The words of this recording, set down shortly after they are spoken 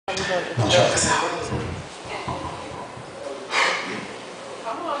We'll try this out.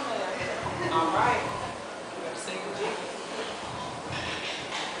 Come on, man. All right. Let's sing the G.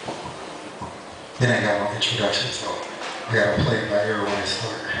 Then I got no introduction, so I gotta play it by ear when I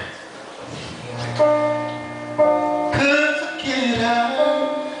start. Could forget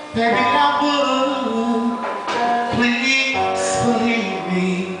her, baby, I would. Please believe me,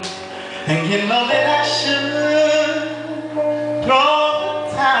 and you know that I should throw the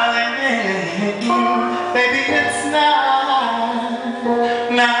towel in. Baby, it's not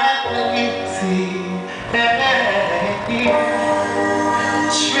easy. Hey,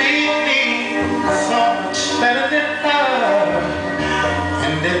 treat me so much better than her.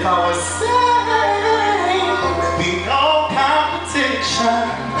 And if I was saying there'd be no competition,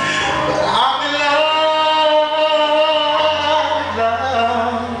 but I'm in love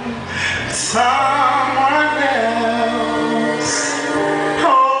with someone else. Oh,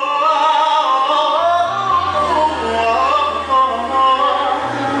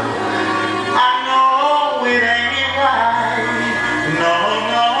 I know it ain't right. No,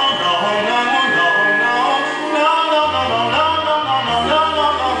 no, no, no, no, no, no, no, no, no, no, no, no, no,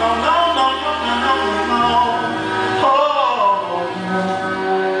 no, no, no, no, no.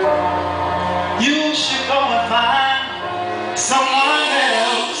 You should go and find someone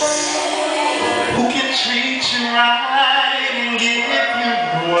else who can treat you right and give you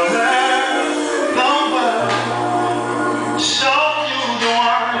the world, show you the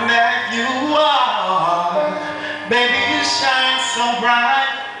one that you are. Baby, you shine so bright,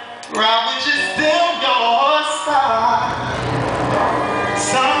 right, which is still your star.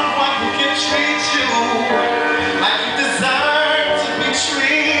 Someone who can treat you like you deserve to be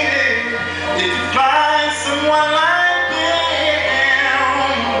treated. If you find someone like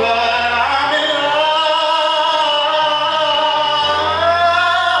him, but I'm in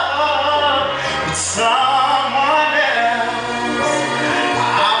love with someone else.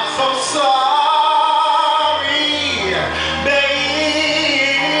 I'm so sorry, baby.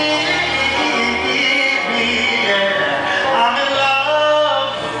 Yeah. I'm in love,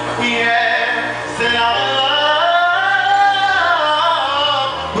 yeah. Said I'm in love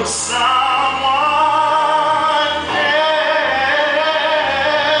with someone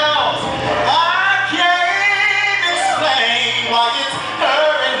else. I can't explain why it's her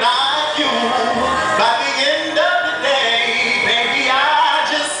and not you. By the end of the day, baby, I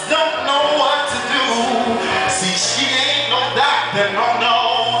just don't know what to do. See, she ain't no doctor, no,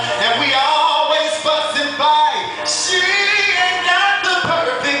 no, and we always fuss and fight. She ain't got the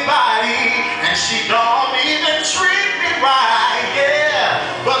perfect body, and she don't even treat me right, yeah.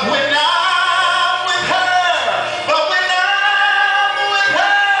 But when I'm with her,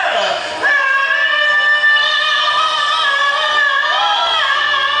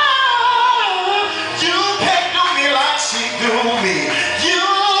 you can't do me like she do me. You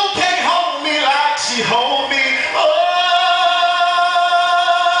can't hold me like she hold me. Oh,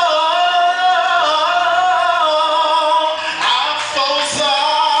 I'm so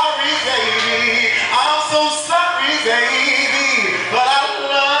sorry, baby. I'm so sorry, baby. But I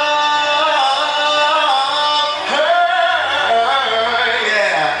love her,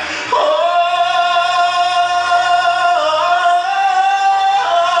 yeah. Oh,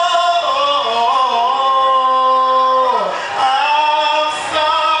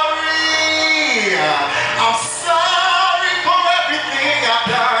 I'm sorry for everything I've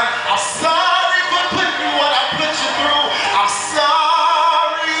done. I'm sorry for putting you what I put you through. I'm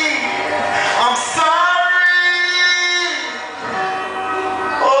sorry. I'm sorry.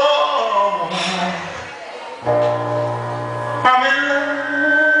 Oh, I'm in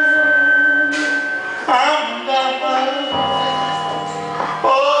love. I'm in love.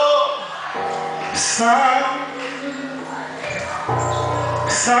 Oh,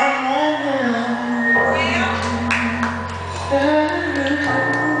 someone else.